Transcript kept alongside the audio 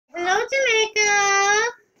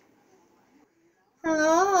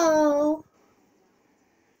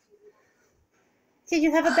Did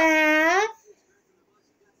you have a bath?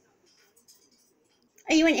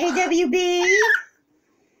 Are you an AWB?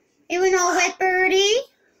 Are you an all Wet Birdie?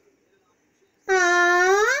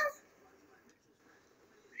 Huh?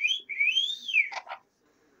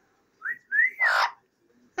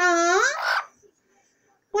 Huh?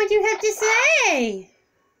 What do you have to say?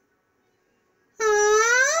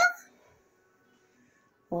 Huh?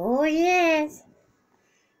 Oh, yes.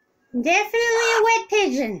 Definitely a wet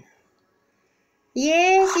pigeon.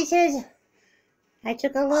 Yes, he says, I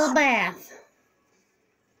took a little bath.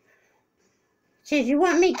 Says, you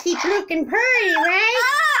want me to keep looking pretty,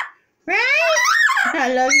 right? Right?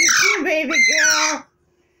 I love you too, baby girl.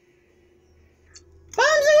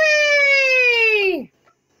 Palms away!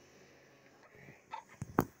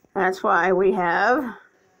 That's why we have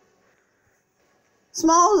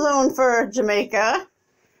small zone for Jamaica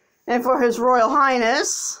and for His Royal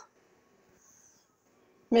Highness,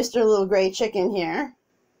 Mr. Little Gray Chicken here.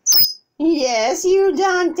 Yes, you,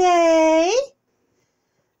 Dante.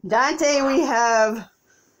 Dante, we have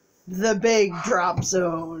the big drop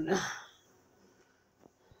zone.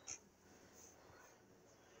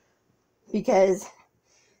 Because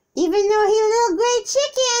even though he's a little gray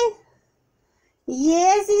chicken,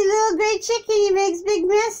 yes, he's a little gray chicken, he makes big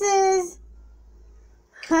messes.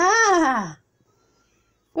 Ah,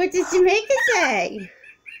 what does Jamaica say?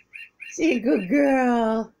 She's a good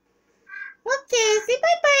girl. Okay, say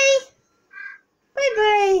bye-bye.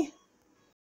 Bye-bye.